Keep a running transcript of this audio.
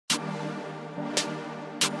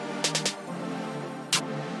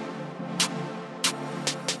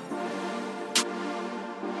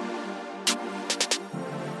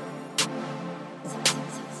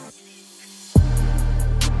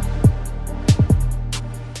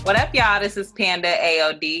What up, y'all? This is Panda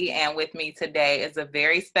AOD, and with me today is a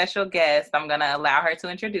very special guest. I'm going to allow her to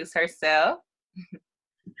introduce herself.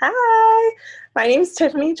 Hi, my name is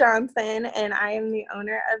Tiffany Johnson, and I am the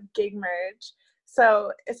owner of Gig Merge.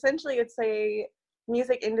 So essentially, it's a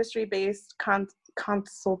music industry-based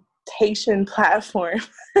consultation platform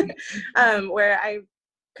where I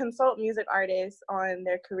consult music artists on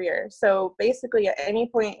their career. So basically, at any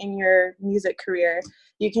point in your music career,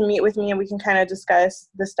 you can meet with me and we can kind of discuss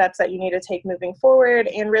the steps that you need to take moving forward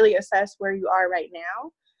and really assess where you are right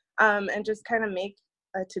now, and just kind of make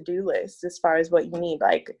a to-do list as far as what you need.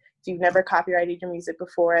 Like, if you've never copyrighted your music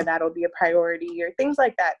before, that'll be a priority, or things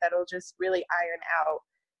like that that'll just really iron out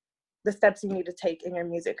the steps you need to take in your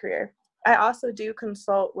music career. I also do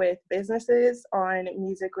consult with businesses on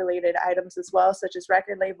music related items as well, such as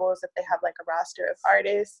record labels if they have like a roster of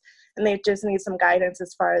artists and they just need some guidance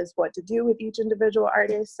as far as what to do with each individual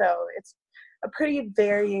artist. So it's a pretty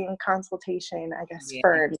varying consultation, I guess,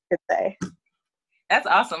 firm, you could say. That's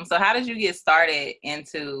awesome. So how did you get started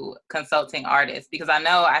into consulting artists? Because I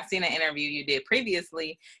know I've seen an interview you did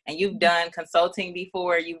previously and you've done consulting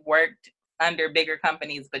before. You've worked under bigger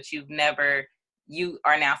companies, but you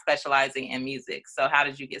are now specializing in music. So how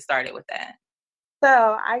did you get started with that?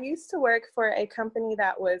 So I used to work for a company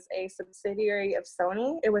that was a subsidiary of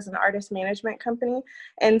Sony. It was an artist management company.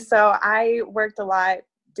 And so I worked a lot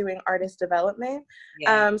doing artist development.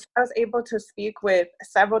 So I was able to speak with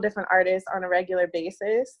several different artists on a regular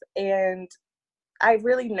basis. And I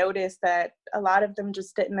really noticed that a lot of them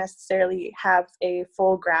just didn't necessarily have a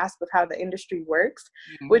full grasp of how the industry works,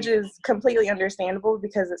 which is completely understandable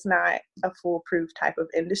because it's not a foolproof type of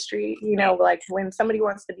industry. You know, like when somebody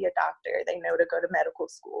wants to be a doctor, they know to go to medical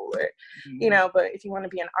school or, but if you want to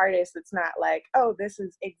be an artist, it's not like, oh, this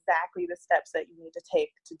is exactly the steps that you need to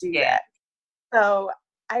take to do that. So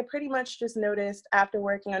I pretty much just noticed after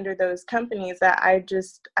working under those companies that I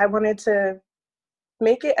wanted to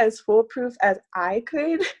make it as foolproof as I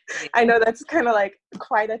could. I know that's kind of like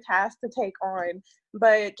quite a task to take on,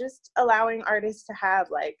 but just allowing artists to have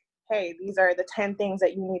like, hey, these are the 10 things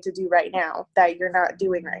that you need to do right now that you're not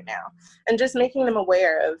doing right now. And just making them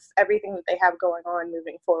aware of everything that they have going on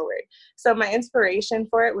moving forward. So my inspiration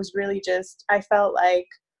for it was really just, I felt like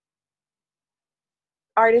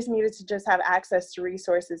artists needed to just have access to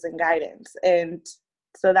resources and guidance. And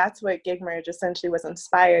so that's what Gig Merge essentially was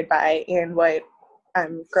inspired by and what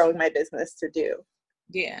I'm growing my business to do.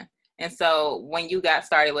 Yeah. And so when you got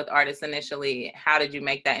started with artists initially, how did you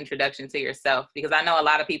make that introduction to yourself? Because I know a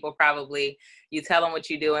lot of people probably, you tell them what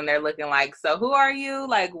you do and they're looking like, so who are you?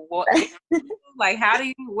 Like, what, like,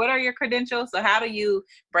 what are your credentials? So how do you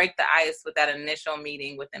break the ice with that initial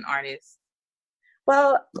meeting with an artist?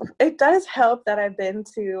 Well, it does help that I've been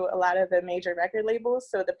to a lot of the major record labels,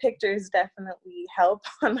 so the pictures definitely help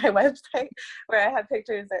on my website, where I have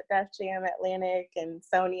pictures at Def Jam, Atlantic, and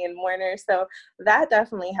Sony and Warner, so that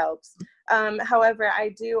definitely helps. However,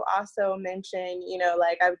 I do also mention,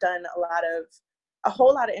 like I've done a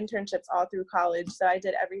whole lot of internships all through college, so I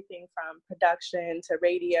did everything from production to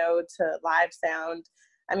radio to live sound.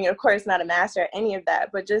 I mean, of course, not a master at any of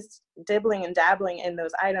that, but just dibbling and dabbling in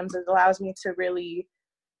those items, it allows me to really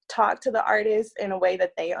talk to the artists in a way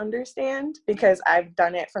that they understand, because I've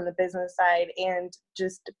done it from the business side and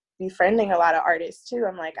just befriending a lot of artists too.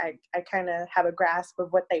 I'm like, I kind of have a grasp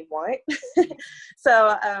of what they want.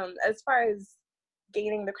 So as far as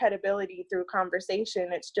gaining the credibility through conversation,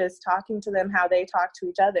 it's just talking to them how they talk to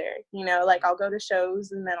each other. Like I'll go to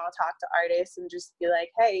shows and then I'll talk to artists and just be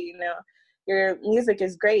like, hey, your music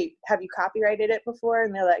is great. Have you copyrighted it before?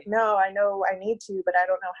 And they're like, no, I know I need to, but I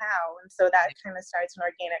don't know how. And so that kind of starts an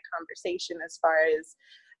organic conversation as far as,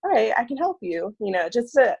 all right, I can help you,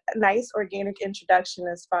 just a nice organic introduction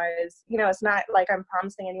as far as, it's not like I'm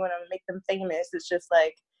promising anyone I'm gonna make them famous. It's just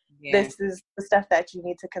like, this is the stuff that you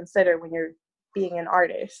need to consider when you're being an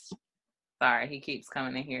artist. Sorry, he keeps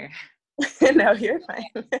coming in here. No, you're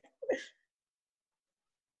fine.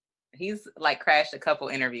 He's like crashed a couple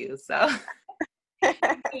interviews, so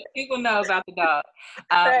people know about the dog.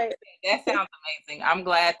 Right. That sounds amazing. I'm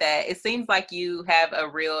glad that it seems like you have a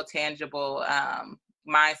real tangible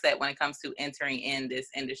mindset when it comes to entering in this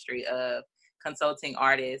industry of consulting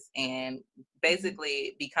artists and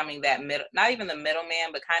basically becoming that not even the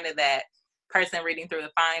middleman, but kind of that person reading through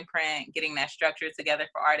the fine print, getting that structure together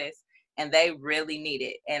for artists. And they really need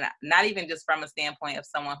it. And not even just from a standpoint of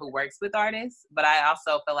someone who works with artists, but I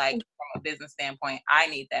also feel like from a business standpoint, I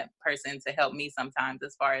need that person to help me sometimes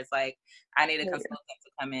as far as like, I need a consultant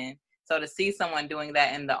to come in. So to see someone doing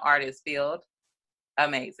that in the artist field,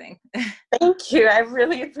 Amazing. Thank you. I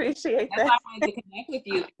really appreciate That's that. why I wanted to connect with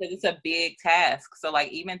you, because it's a big task. So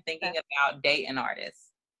like, even thinking about dating artists,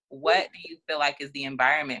 what do you feel like is the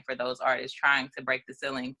environment for those artists trying to break the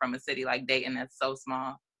ceiling from a city like Dayton that's so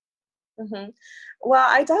small? Hmm. Well,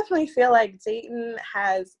 I definitely feel like Dayton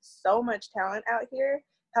has so much talent out here.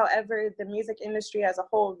 However, the music industry as a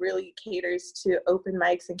whole really caters to open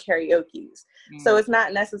mics and karaoke's. So it's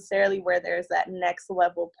not necessarily where there's that next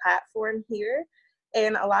level platform here.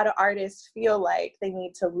 And a lot of artists feel like they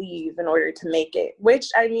need to leave in order to make it, which,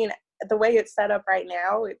 I mean, the way it's set up right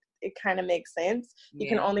now, it kind of makes sense. You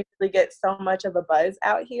can only really get so much of a buzz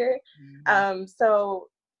out here. So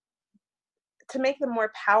to make them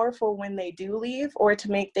more powerful when they do leave, or to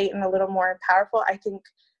make Dayton a little more powerful, I think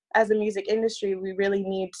as a music industry, we really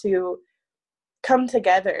need to come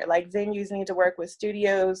together. Like, venues need to work with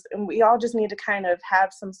studios, and we all just need to kind of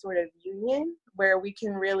have some sort of union where we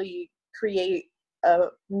can really create a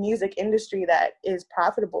music industry that is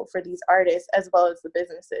profitable for these artists as well as the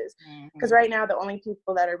businesses. Because right now, the only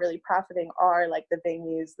people that are really profiting are like the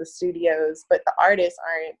venues, the studios, but the artists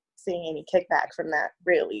aren't seeing any kickback from that,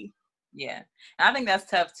 really. Yeah. And I think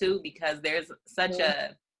that's tough too, because there's such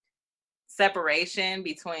a separation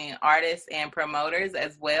between artists and promoters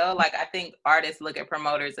as well. Like, I think artists look at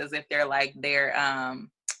promoters as if they're like they're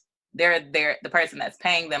the person that's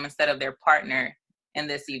paying them instead of their partner in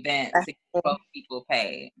this event to keep both people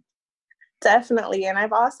paid. Definitely. And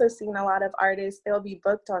I've also seen a lot of artists, they'll be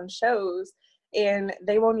booked on shows and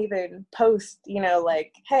they won't even post,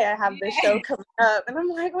 like, hey, I have this show coming up. And I'm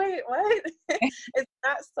like, wait, what? It's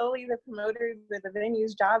not solely the promoters or the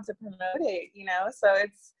venue's job to promote it, So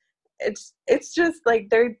it's just like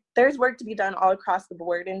there's work to be done all across the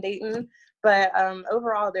board in Dayton. But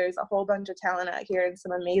overall, there's a whole bunch of talent out here and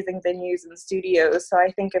some amazing venues and studios. So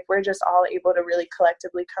I think if we're just all able to really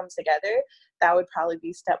collectively come together, that would probably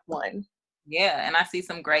be step one. Yeah, and I see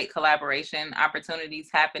some great collaboration opportunities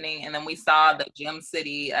happening. And then we saw the Gem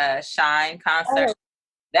City Shine concert. Oh,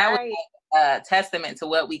 that right. was a testament to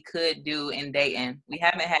what we could do in Dayton. We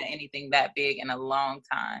haven't had anything that big in a long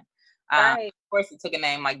time. Right. Of course, it took a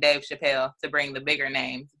name like Dave Chappelle to bring the bigger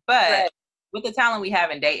names. But with the talent we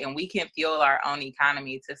have in Dayton, we can fuel our own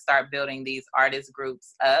economy to start building these artist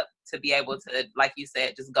groups up to be able to, like you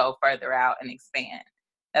said, just go further out and expand.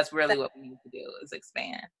 That's really what we need to do, is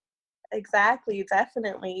expand. Exactly,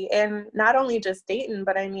 definitely. And not only just Dayton,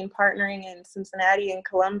 but I mean partnering in Cincinnati and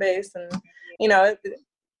Columbus, and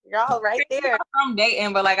you're all right there. I'm from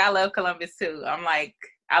Dayton, but like, I love Columbus too. I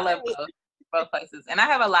love both places. And I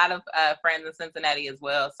have a lot of friends in Cincinnati as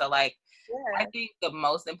well. So like, I think the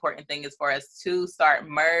most important thing is for us to start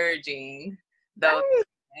merging those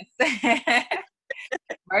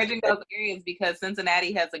merging those areas, because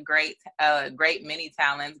Cincinnati has a great many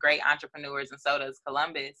talents, great entrepreneurs, and so does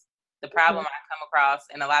Columbus. The problem I come across,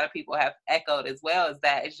 and a lot of people have echoed as well, is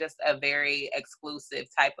that it's just a very exclusive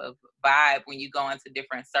type of vibe when you go into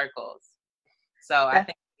different circles. So I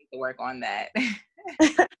think we need to work on that.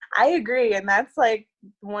 I agree. And that's like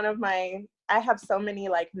one of I have so many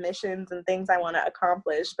like missions and things I want to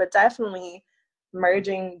accomplish, but definitely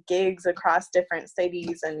merging gigs across different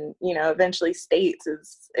cities and, eventually states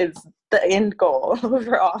is the end goal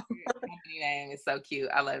overall. Your company name is so cute.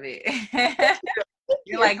 I love it.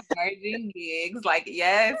 You're like merging gigs, like,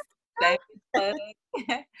 yes. So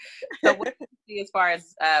what do you see as far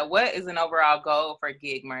as what is an overall goal for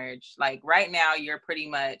Gig Merge? Like, right now,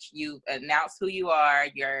 you've announced who you are,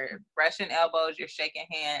 you're brushing elbows, you're shaking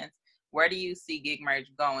hands. Where do you see Gig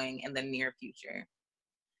Merge going in the near future?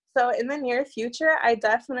 So in the near future, I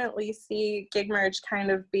definitely see Gig Merge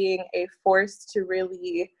kind of being a force to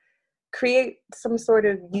really create some sort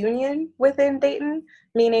of union within Dayton,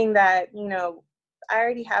 meaning that, I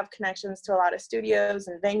already have connections to a lot of studios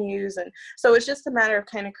and venues. And so it's just a matter of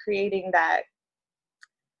kind of creating that,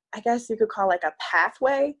 I guess you could call like a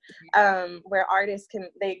pathway, where artists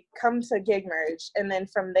they come to Gig Merge, and then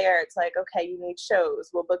from there it's like, okay, you need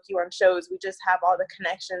shows, we'll book you on shows. We just have all the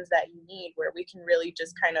connections that you need, where we can really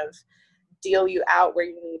just kind of deal you out where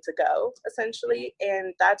you need to go, essentially.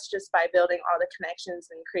 And that's just by building all the connections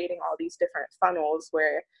and creating all these different funnels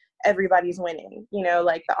where everybody's winning.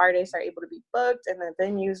 Like, the artists are able to be booked, and the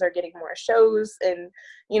venues are getting more shows, and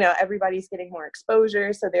everybody's getting more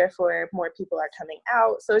exposure, so therefore more people are coming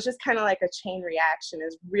out. So it's just kind of like a chain reaction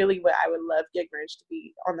is really what I would love Gig Merge to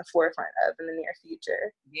be on the forefront of in the near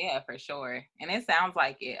future. Yeah, for sure. And it sounds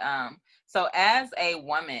like it. So as a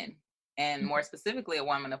woman, and more specifically a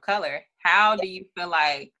woman of color, how do you feel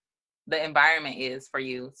like the environment is for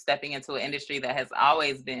you stepping into an industry that has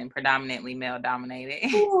always been predominantly male dominated.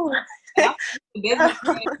 And also the business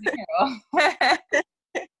in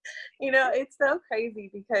general. You know, it's so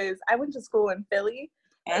crazy because I went to school in Philly,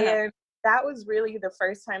 Uh-huh. and that was really the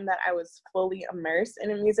first time that I was fully immersed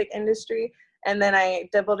in a music industry. And then I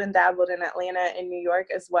dabbled and dabbled in Atlanta and New York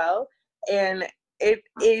as well. And it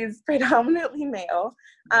is predominantly male,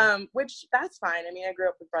 which that's fine. I mean, I grew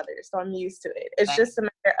up with brothers, so I'm used to it. It's just a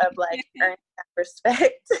matter of like earning that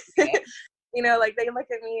respect. Yeah. You know, like they look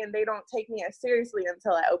at me and they don't take me as seriously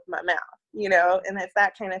until I open my mouth, you know, and it's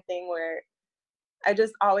that kind of thing where I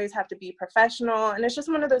just always have to be professional. And it's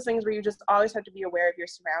just one of those things where you just always have to be aware of your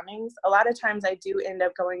surroundings. A lot of times I do end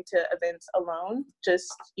up going to events alone,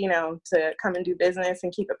 just, you know, to come and do business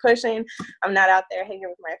and keep it pushing. I'm not out there hanging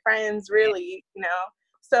with my friends, really, you know.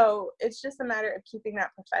 So it's just a matter of keeping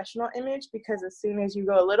that professional image, because as soon as you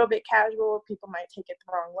go a little bit casual, people might take it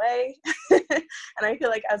the wrong way. And I feel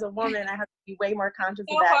like as a woman, I have to be way more conscious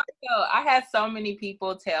of that. I had so many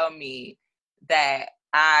people tell me that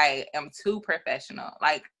I am too professional.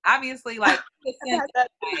 Like, obviously, like, in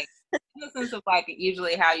the sense of like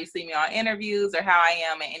usually how you see me on interviews or how I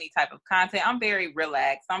am in any type of content, I'm very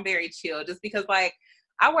relaxed. I'm very chill, just because like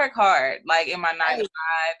I work hard, like in my 9 to 5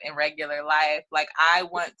 in regular life. Like, I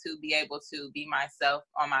want to be able to be myself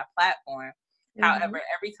on my platform. However,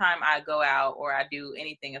 every time I go out or I do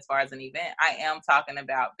anything as far as an event, I am talking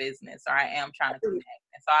about business, or I am trying to connect.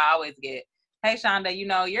 And so I always get, hey, Shonda, you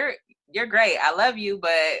know, you're great. I love you,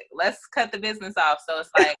 but let's cut the business off. So it's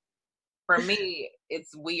like, for me,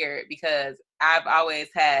 it's weird because I've always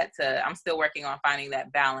had to, I'm still working on finding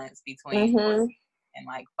that balance between work and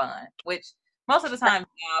like fun, which most of the time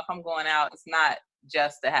now, if I'm going out, it's not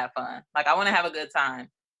just to have fun. Like, I want to have a good time,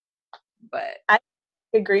 but I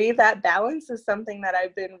agree that balance is something that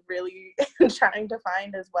I've been really trying to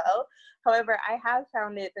find as well. However, I have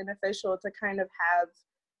found it beneficial to kind of have,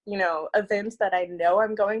 you know, events that I know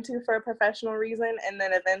I'm going to for a professional reason, and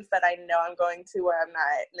then events that I know I'm going to where I'm not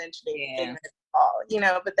mentioning ignorance at all, you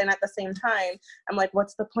know. But then at the same time, I'm like,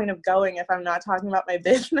 what's the point of going if I'm not talking about my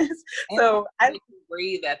business? So I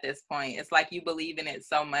breathe at this point. It's like you believe in it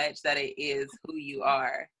so much that it is who you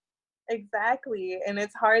are. Exactly. And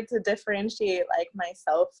it's hard to differentiate like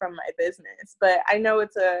myself from my business, but I know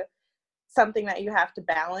it's something that you have to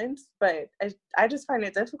balance, but I just find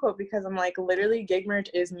it difficult because I'm like, literally, gig merch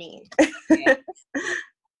is me. Yeah.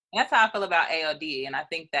 That's how I feel about AOD. And I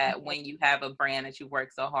think that when you have a brand that you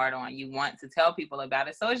work so hard on, you want to tell people about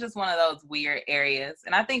it. So it's just one of those weird areas.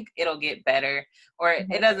 And I think it'll get better, or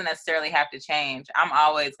it doesn't necessarily have to change. I'm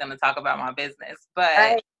always going to talk about my business, but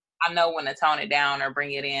I know when to tone it down or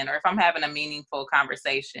bring it in. Or if I'm having a meaningful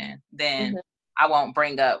conversation, then I won't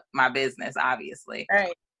bring up my business, obviously.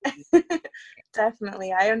 Right.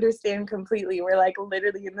 Definitely. I understand completely. We're like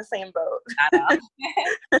literally in the same boat. I know.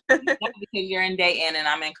 Because you're in Dayton and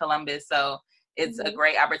I'm in Columbus. So it's a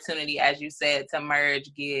great opportunity, as you said, to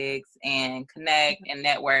merge gigs and connect and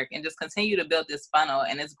network and just continue to build this funnel.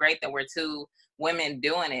 And it's great that we're two women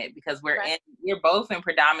doing it, because we're both in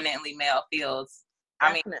predominantly male fields.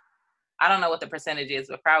 Definitely. I mean, I don't know what the percentage is,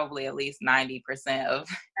 but probably at least 90% of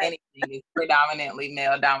anything is predominantly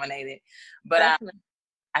male dominated. But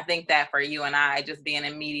I think that for you and I, just being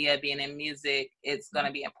in media, being in music, it's going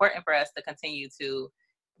to be important for us to continue to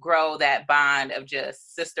grow that bond of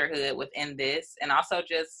just sisterhood within this, and also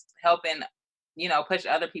just helping, you know, push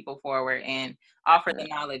other people forward and offer the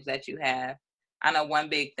knowledge that you have. I know one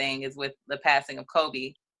big thing is with the passing of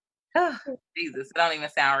Kobe. Jesus, it don't even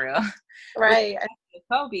sound real. Right. With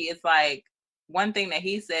Kobe, it's like one thing that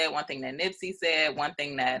he said, one thing that Nipsey said, one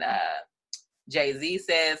thing that Jay-Z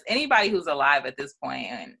says, anybody who's alive at this point,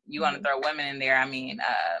 and you want to throw women in there, I mean,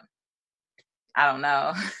 I don't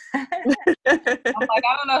know. I'm like,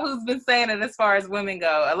 I don't know who's been saying it as far as women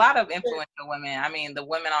go. A lot of influential women. I mean, the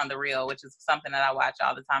Women on the Real, which is something that I watch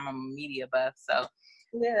all the time. I'm a media buff. So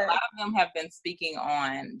a lot of them have been speaking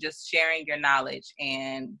on just sharing your knowledge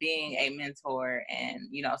and being a mentor and,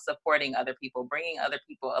 you know, supporting other people, bringing other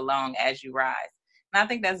people along as you rise. And I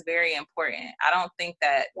think that's very important. I don't think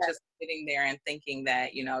that just sitting there and thinking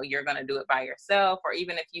that, you know, you're going to do it by yourself, or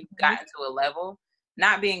even if you've gotten to a level,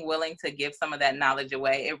 not being willing to give some of that knowledge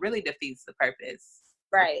away, it really defeats the purpose.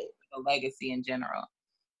 Right. The legacy in general.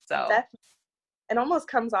 So it almost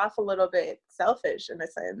comes off a little bit selfish in a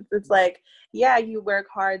sense. It's like, yeah, you work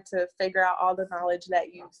hard to figure out all the knowledge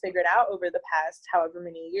that you've figured out over the past however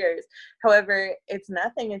many years. However, it's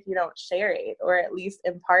nothing if you don't share it or at least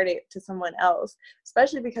impart it to someone else,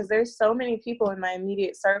 especially because there's so many people in my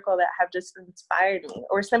immediate circle that have just inspired me,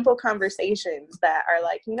 or simple conversations that are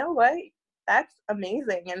like, you know what? that's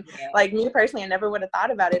amazing. And Yeah. like me personally, I never would have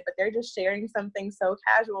thought about it, but they're just sharing something so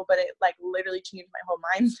casual, but it like literally changed my whole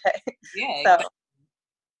mindset. Yeah. So Exactly.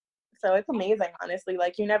 so it's amazing, honestly.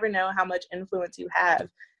 Like you never know how much influence you have.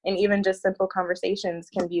 And even just simple conversations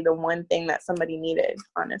can be the one thing that somebody needed,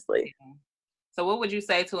 honestly. Yeah. So what would you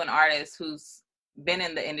say to an artist who's been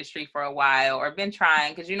in the industry for a while or been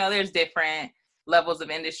trying? Because, you know, there's different levels of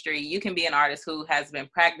industry. You can be an artist who has been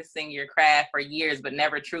practicing your craft for years, but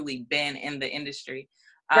never truly been in the industry.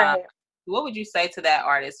 Right. What would you say to that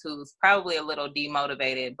artist who's probably a little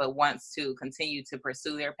demotivated, but wants to continue to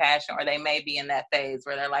pursue their passion, or they may be in that phase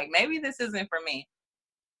where they're like, maybe this isn't for me?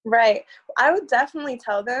 Right. I would definitely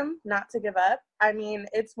tell them not to give up. I mean,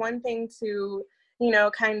 it's one thing to, you know,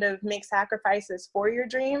 kind of make sacrifices for your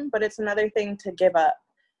dream, but it's another thing to give up,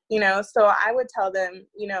 you know? So I would tell them,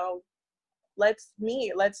 you know, let's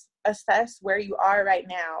meet, let's assess where you are right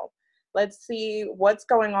now. Let's see what's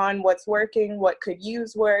going on, what's working, what could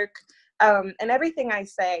use work. And everything I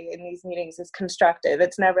say in these meetings is constructive.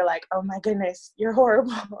 It's never like, oh my goodness, you're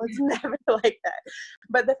horrible. It's never like that.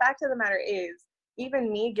 But the fact of the matter is,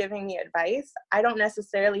 even me giving the advice, I don't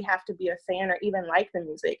necessarily have to be a fan or even like the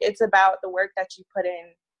music. It's about the work that you put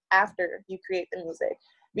in after you create the music,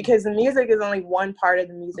 because the music is only one part of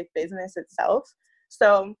the music business itself.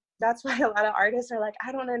 So that's why a lot of artists are like,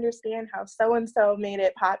 I don't understand how so-and-so made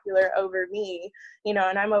it popular over me, you know,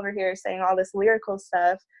 and I'm over here saying all this lyrical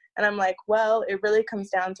stuff. And I'm like, well, it really comes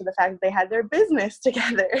down to the fact that they had their business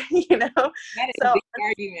together, you know? That is So, a big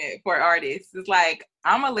argument for artists. It's like,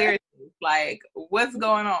 I'm a lyricist. Like, what's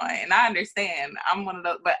going on? And I understand. I'm one of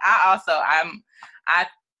those, but I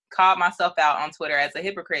called myself out on Twitter as a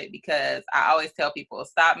hypocrite because I always tell people,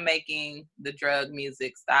 stop making the drug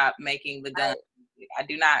music, stop making the gun music. I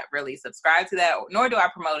do not really subscribe to that, nor do I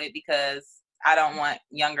promote it because I don't want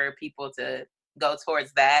younger people to go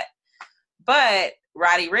towards that. But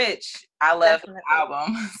Roddy Ricch, I love his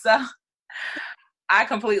album. So I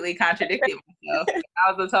completely contradicted myself.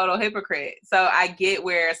 I was a total hypocrite. So I get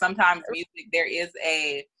where sometimes music, there is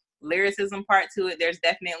a lyricism part to it. There's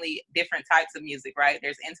definitely different types of music, right?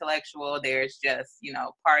 There's intellectual, there's just, you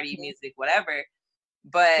know, party music, whatever.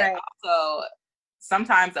 But also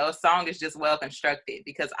sometimes a song is just well constructed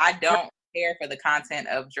because I don't care for the content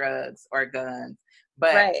of drugs or guns,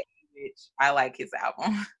 but I like his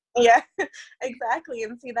album. Yeah, exactly.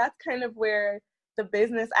 And see, that's kind of where the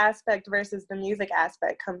business aspect versus the music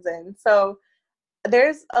aspect comes in. So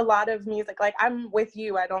there's a lot of music, like I'm with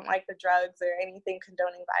you, I don't like the drugs or anything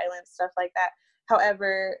condoning violence, stuff like that.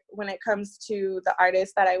 However, when it comes to the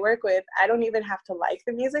artists that I work with, I don't even have to like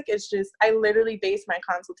the music. It's just, I literally base my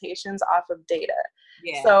consultations off of data.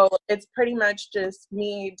 Yeah. So it's pretty much just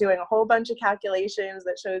me doing a whole bunch of calculations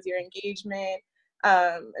that shows your engagement.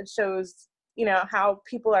 It shows, you know, how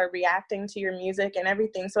people are reacting to your music and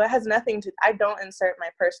everything. So it has nothing to, I don't insert my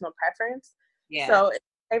personal preference. Yeah. So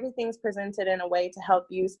everything's presented in a way to help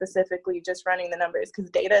you specifically just running the numbers,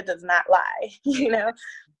 because data does not lie, you know?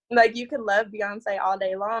 Like you could love Beyonce all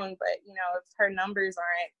day long, but you know, if her numbers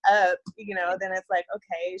aren't up, you know, then it's like,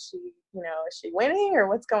 okay, is she, you know, is she winning or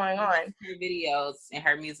what's going on? Her videos and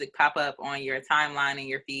her music pop up on your timeline and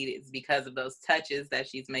your feed is because of those touches that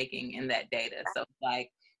she's making in that data. So like,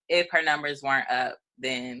 if her numbers weren't up,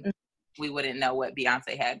 then we wouldn't know what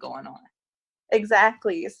Beyonce had going on.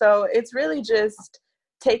 Exactly. So it's really just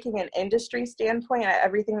taking an industry standpoint at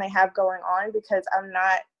everything they have going on, because I'm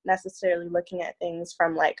not necessarily looking at things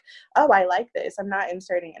from like, oh, I like this. I'm not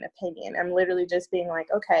inserting an opinion. I'm literally just being like,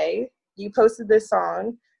 okay, you posted this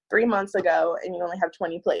song 3 months ago and you only have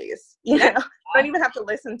 20 plays. You know, I don't even have to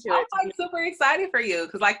listen to it. I'm like super excited for you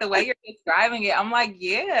because like the way you're describing it, I'm like,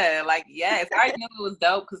 yeah, like, yes. I already knew it was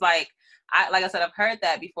dope because like I said, I've heard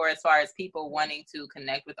that before as far as people wanting to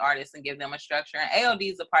connect with artists and give them a structure. And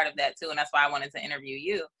AOD is a part of that too. And that's why I wanted to interview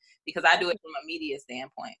you, because I do it from a media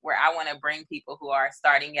standpoint where I want to bring people who are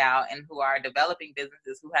starting out and who are developing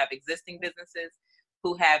businesses, who have existing businesses,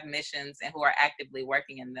 who have missions and who are actively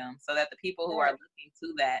working in them, so that the people who are looking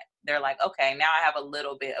to that, they're like, okay, now I have a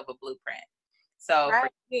little bit of a blueprint. So for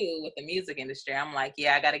you with the music industry, I'm like,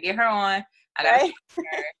 yeah, I got to get her on. I got to get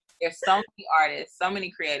her. There's so many artists, so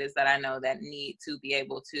many creators that I know that need to be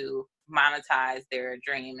able to monetize their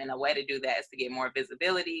dream. And a way to do that is to get more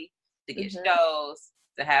visibility, to get shows,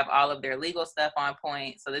 to have all of their legal stuff on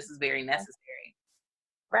point. So this is very necessary.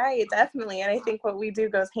 Right, definitely. And I think what we do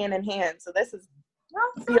goes hand in hand. So this is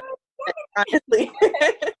honestly.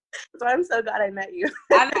 So I'm so glad I met you.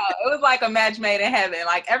 I know. It was like a match made in heaven.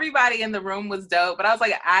 Like everybody in the room was dope, but I was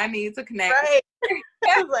like, I need to connect. Right.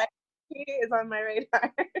 I was like, he is on my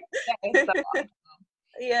radar. That is so awesome.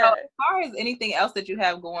 Yeah. So as far as anything else that you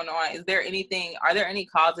have going on, are there any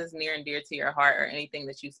causes near and dear to your heart or anything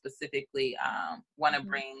that you specifically want to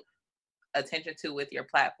bring attention to with your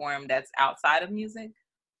platform that's outside of music?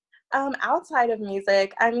 Outside of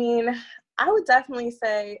music, I mean, I would definitely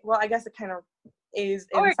say, well, I guess it kind of is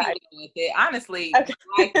Or if you inside. go with it, honestly, Okay.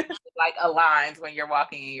 life like aligns when you're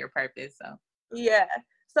walking in your purpose. So Yeah.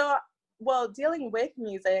 So, well, dealing with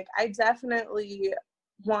music, I definitely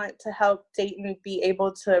want to help Dayton be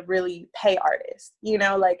able to really pay artists. You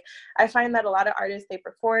know, like I find that a lot of artists, they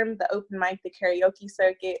perform the open mic, the karaoke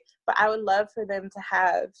circuit, but I would love for them to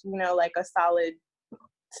have, you know, like a solid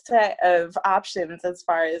set of options as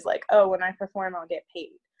far as like, oh, when I perform, I'll get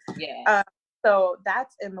paid. yeah. So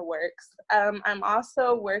that's in the works. I'm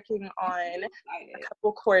also working on a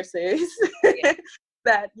couple courses Yeah.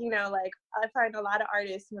 that, you know, like I find a lot of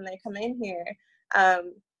artists when they come in here,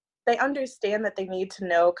 they understand that they need to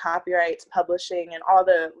know copyrights, publishing, and all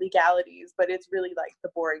the legalities, but it's really like the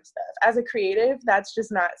boring stuff. As a creative, that's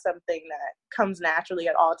just not something that comes naturally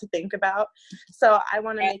at all to think about. So I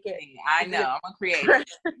want to make it. I know, I'm a creative.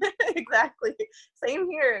 Exactly. Same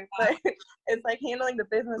here. But it's like handling the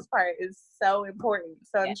business part is so important.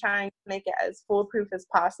 So I'm trying to make it as foolproof as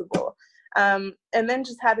possible. And then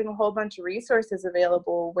just having a whole bunch of resources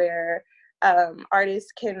available where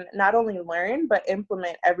artists can not only learn, but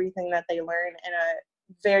implement everything that they learn in a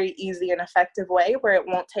very easy and effective way where it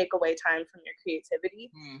won't take away time from your creativity.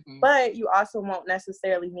 But you also won't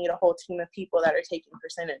necessarily need a whole team of people that are taking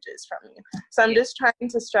percentages from you. So I'm just trying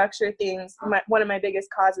to structure things. One of my biggest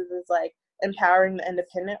causes is like empowering the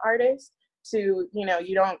independent artists to, you know,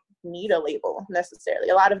 you don't need a label necessarily.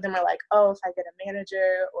 A lot of them are like, oh, if I get a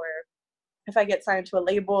manager or if I get signed to a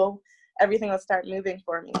label, everything will start moving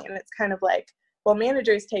for me. And it's kind of like, well,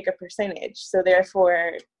 managers take a percentage. So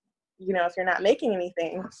therefore, you know, if you're not making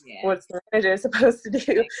anything, what's the manager supposed to do?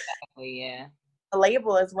 Exactly, yeah. A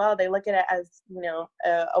label as well, they look at it as, you know,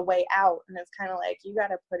 a way out. And it's kind of like, you got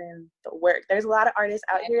to put in the work. There's a lot of artists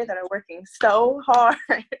out here that are working so hard.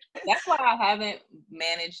 That's why I haven't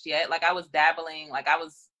managed yet. Like I was dabbling, like I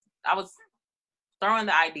was throwing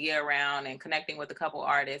the idea around and connecting with a couple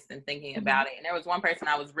artists and thinking about it. And there was one person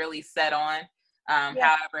I was really set on.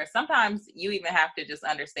 However, sometimes you even have to just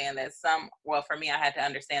understand that for me, I had to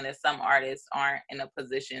understand that some artists aren't in a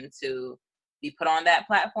position to be put on that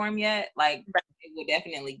platform yet. Like they will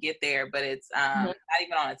definitely get there, but it's not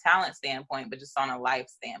even on a talent standpoint, but just on a life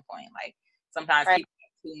standpoint. Like sometimes people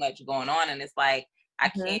have too much going on and it's like, I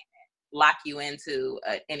can't lock you into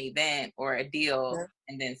an event or a deal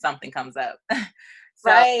and then something comes up. So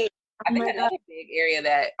I think another big area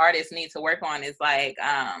that artists need to work on is like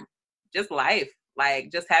just life,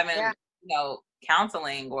 like just having you know,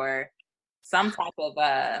 counseling or some type of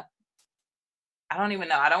I don't even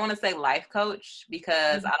know, I don't want to say life coach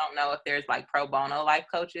because I don't know if there's like pro bono life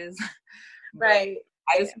coaches.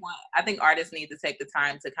 I think artists need to take the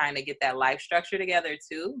time to kind of get that life structure together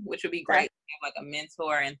too, which would be great to have like a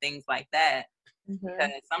mentor and things like that.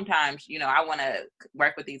 Because sometimes, you know, I want to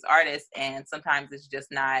work with these artists and sometimes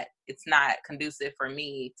it's not conducive for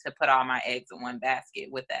me to put all my eggs in one basket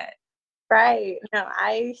with that. Right. No,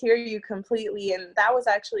 I hear you completely. And that was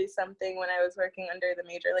actually something when I was working under the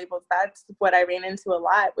major labels. That's what I ran into a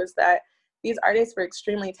lot, was that these artists were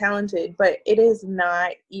extremely talented, but it is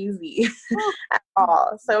not easy at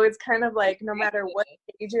all. So it's kind of like no matter what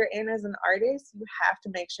stage you're in as an artist, you have to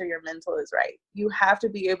make sure your mental is right. You have to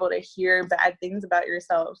be able to hear bad things about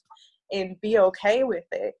yourself and be okay with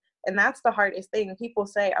it. And that's the hardest thing. People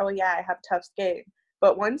say, oh yeah, I have tough skin.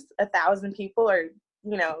 But once 1,000 people are,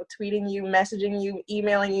 you know, tweeting you, messaging you,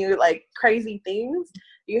 emailing you like crazy things,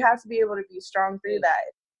 you have to be able to be strong through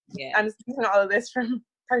that. I'm speaking all of this from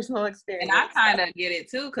personal experience. And I kind of get it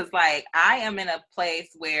too, because like I am in a place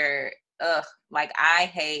where, like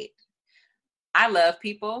I love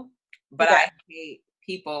people, but I hate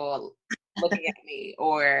people looking at me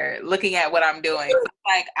or looking at what I'm doing. So,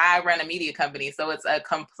 like I run a media company, so it's a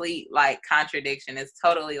complete like contradiction. It's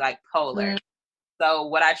totally like polar. So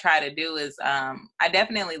what I try to do is I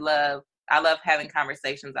love having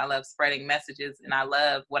conversations. I love spreading messages and I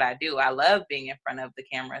love what I do. I love being in front of the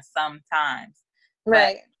camera sometimes.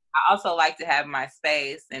 But I also like to have my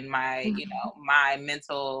space and my, you know, I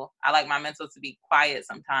like my mental to be quiet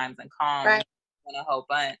sometimes and calm in a whole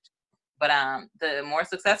bunch. But the more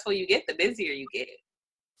successful you get, the busier you get.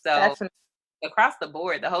 So across the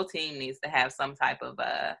board, the whole team needs to have some type of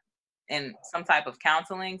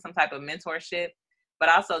counseling, some type of mentorship. But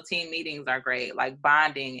also team meetings are great, like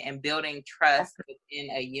bonding and building trust within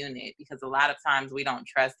a unit, because a lot of times we don't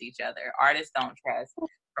trust each other. Artists don't trust,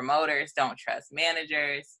 promoters don't trust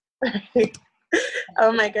managers.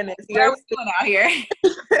 Oh my goodness. What are we doing out here?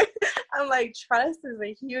 I'm like, trust is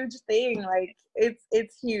a huge thing. Like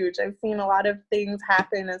it's huge. I've seen a lot of things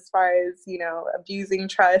happen as far as, you know, abusing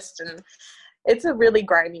trust, and it's a really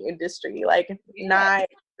grimy industry. Like not,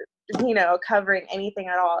 you know, covering anything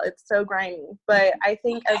at all. It's so grimy. But I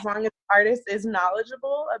think as long as the artist is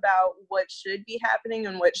knowledgeable about what should be happening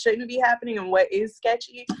and what shouldn't be happening and what is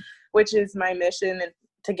sketchy, which is my mission and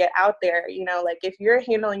to get out there, you know, like if you're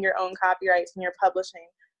handling your own copyrights and you're publishing,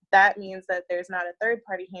 that means that there's not a third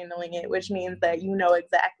party handling it, which means that you know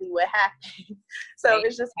exactly what happened. So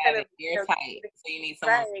it's just kind of airtight. So you need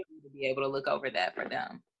someone to be able to look over that for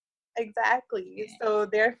them. Exactly. Yeah. So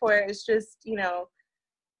therefore, it's just, you know,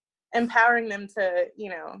 empowering them to, you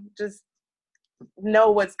know, just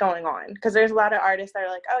know what's going on. Because there's a lot of artists that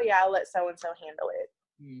are like, oh yeah, I'll let so and so handle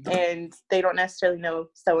it, and they don't necessarily know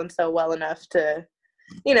so and so well enough to.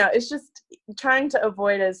 You know, it's just trying to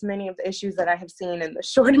avoid as many of the issues that I have seen in the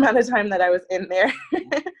short amount of time that I was in there.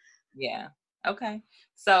 Yeah. Okay.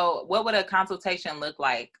 So what would a consultation look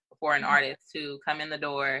like for an artist to come in the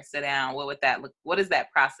door, sit down? What would that look? What is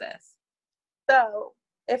that process? So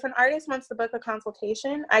if an artist wants to book a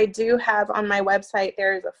consultation, I do have on my website,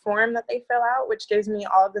 there is a form that they fill out, which gives me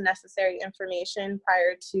all the necessary information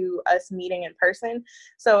prior to us meeting in person.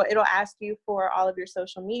 So it'll ask you for all of your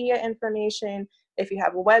social media information, if you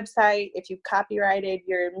have a website, if you've copyrighted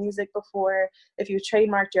your music before, if you've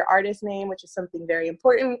trademarked your artist name, which is something very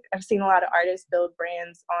important. I've seen a lot of artists build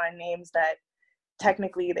brands on names that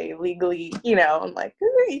technically they legally, you know, I'm like,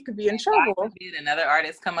 you could be in trouble. Another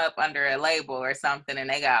artist come up under a label or something and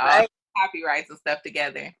they got all the copyrights and stuff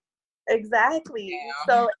together. Exactly. Yeah.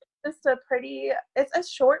 So it's a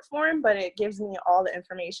short form, but it gives me all the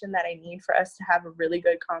information that I need for us to have a really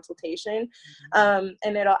good consultation. And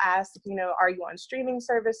it'll ask, you know, are you on streaming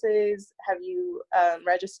services? Have you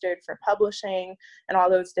registered for publishing and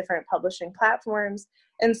all those different publishing platforms?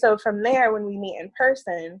 And so from there, when we meet in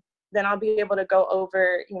person, then I'll be able to go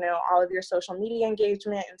over, you know, all of your social media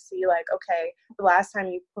engagement and see like, okay, the last time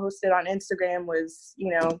you posted on Instagram was, you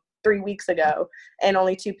know, 3 weeks ago and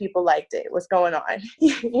only 2 people liked it. What's going on?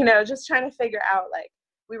 You know, just trying to figure out, like,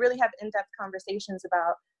 we really have in-depth conversations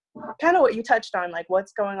about kind of what you touched on, like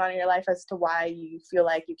what's going on in your life as to why you feel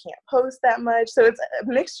like you can't post that much. So it's a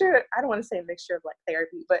mixture, I don't want to say a mixture of like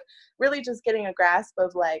therapy, but really just getting a grasp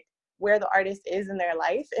of like where the artist is in their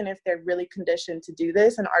life and if they're really conditioned to do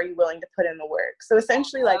this and are you willing to put in the work. So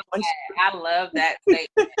essentially like I love that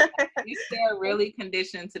statement. They're really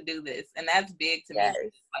conditioned to do this, and that's big to me.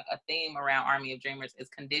 It's like a theme around Army of Dreamers is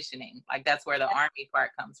conditioning. Like that's where the army part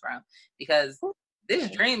comes from, because this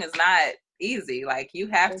dream is not easy. Like you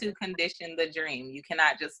have to condition the dream. You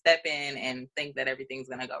cannot just step in and think that everything's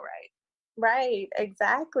gonna go right.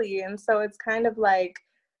 Exactly. And so it's kind of like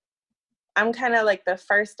I'm kind of like the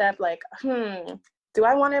first step, like, do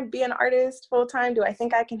I want to be an artist full time? Do I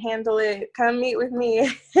think I can handle it? Come meet with me.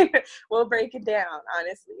 We'll break it down,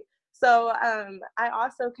 honestly. So I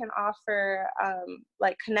also can offer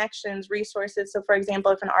like connections, resources. So for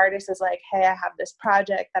example, if an artist is like, hey, I have this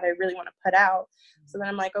project that I really want to put out. So then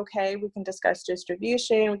I'm like, okay, we can discuss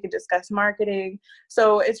distribution. We can discuss marketing.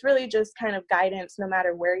 So it's really just kind of guidance no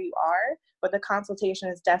matter where you are. But the consultation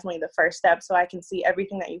is definitely the first step so I can see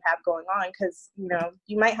everything that you have going on. Because, you know,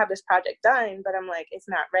 you might have this project done, but I'm like, it's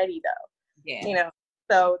not ready though. Yeah. You know,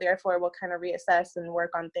 so therefore we'll kind of reassess and work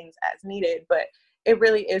on things as needed. But it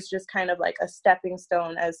really is just kind of like a stepping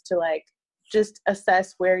stone as to like, just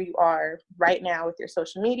assess where you are right now with your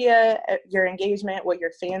social media, your engagement, what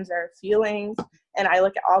your fans are feeling. And I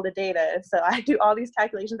look at all the data. So I do all these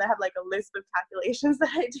calculations. I have like a list of calculations that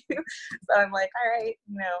I do. So I'm like, all right,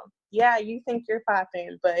 you know, yeah, you think you're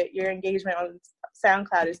popping, but your engagement on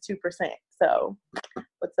SoundCloud is 2%. So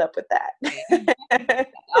what's up with that?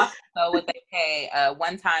 So would they pay a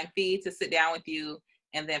one-time fee to sit down with you?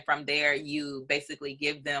 And then from there, you basically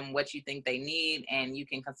give them what you think they need and you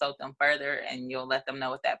can consult them further and you'll let them know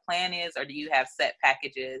what that plan is? Or do you have set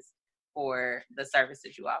packages for the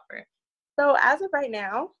services you offer? So as of right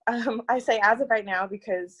now, I say as of right now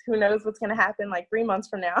because who knows what's going to happen like 3 months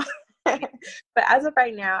from now. But as of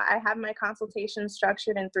right now, I have my consultation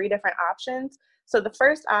structured in 3 different options. So the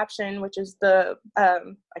first option, which is the, I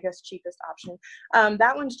guess, cheapest option,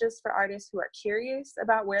 that one's just for artists who are curious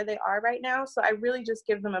about where they are right now. So I really just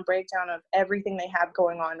give them a breakdown of everything they have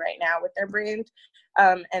going on right now with their brand.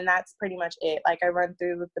 And that's pretty much it. Like I run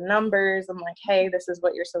through the numbers. I'm like, hey, this is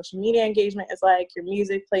what your social media engagement is like, your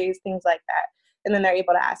music plays, things like that. And then they're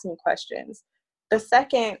able to ask me questions. The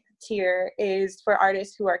second tier is for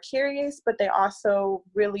artists who are curious, but they also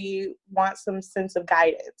really want some sense of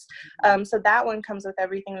guidance. So that one comes with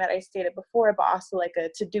everything that I stated before, but also like a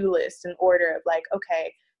to-do list in order of like,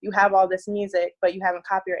 okay, you have all this music, but you haven't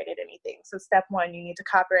copyrighted anything. So step one, you need to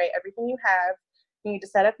copyright everything you have. You need to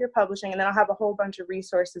set up your publishing, and then I'll have a whole bunch of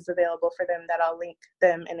resources available for them that I'll link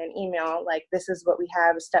them in an email. Like, this is what we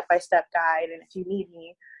have, a step-by-step guide, and if you need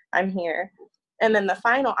me, I'm here. And then the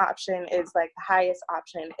final option is like the highest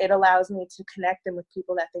option. It allows me to connect them with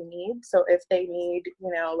people that they need. So if they need,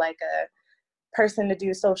 you know, like a person to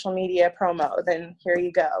do social media promo, then here you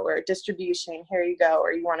go, or distribution, here you go,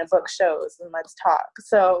 or you want to book shows and let's talk.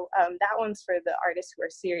 So that one's for the artists who are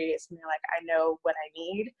serious and they're like, I know what I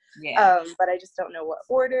need, but I just don't know what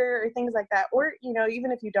order or things like that. Or, you know,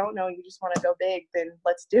 even if you don't know, you just want to go big, then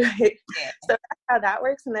let's do it. So that's how that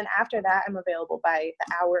works. And then after that, I'm available by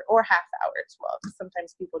the hour or half hour as well, because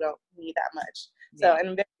sometimes people don't need that much. So and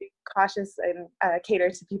I'm very cautious and cater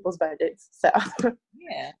to people's budgets. So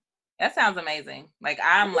yeah. That sounds amazing. Like,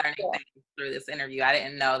 I'm learning things through this interview. I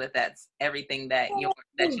didn't know that that's everything that you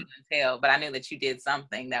entail, but I knew that you did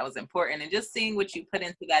something that was important. And just seeing what you put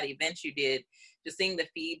into that event you did, just seeing the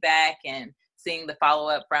feedback and seeing the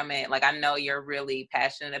follow-up from it. Like, I know you're really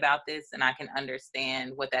passionate about this, and I can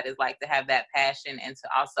understand what that is like to have that passion and to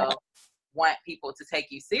also want people to take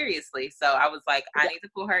you seriously. So I was like, I need to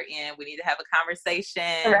pull her in. We need to have a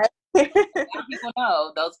conversation. Right. People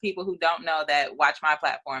know, those people who don't know that watch my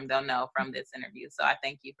platform, they'll know from this interview. So I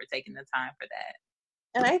thank you for taking the time for that.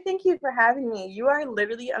 And I thank you for having me. You are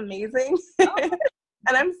literally amazing.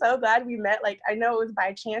 And I'm so glad we met. Like, I know it was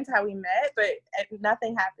by chance how we met, but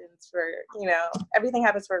nothing happens for, you know, everything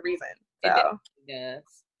happens for a reason. So. It does.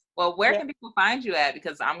 Well, where can people find you at?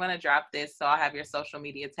 Because I'm going to drop this, so I'll have your social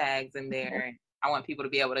media tags in there. And I want people to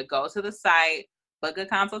be able to go to the site, book a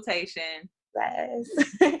consultation. Yes.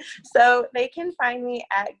 So they can find me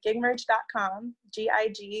at gigmerge.com,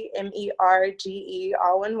 GIGMERGE,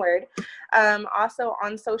 all one word. Also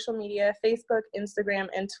on social media, Facebook, Instagram,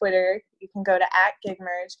 and Twitter, you can go to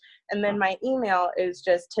 @gigmerge. And then my email is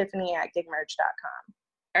just tiffany@gigmerge.com.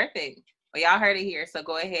 Perfect. Well, y'all heard it here. So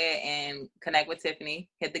go ahead and connect with Tiffany.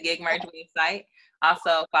 Hit the Gig Merge website.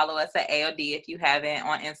 Also follow us at AOD if you haven't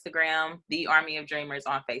on Instagram, The Army of Dreamers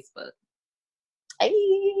on Facebook. Hey.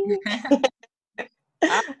 All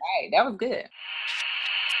right, that was good. AOD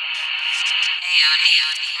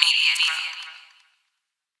Media Group.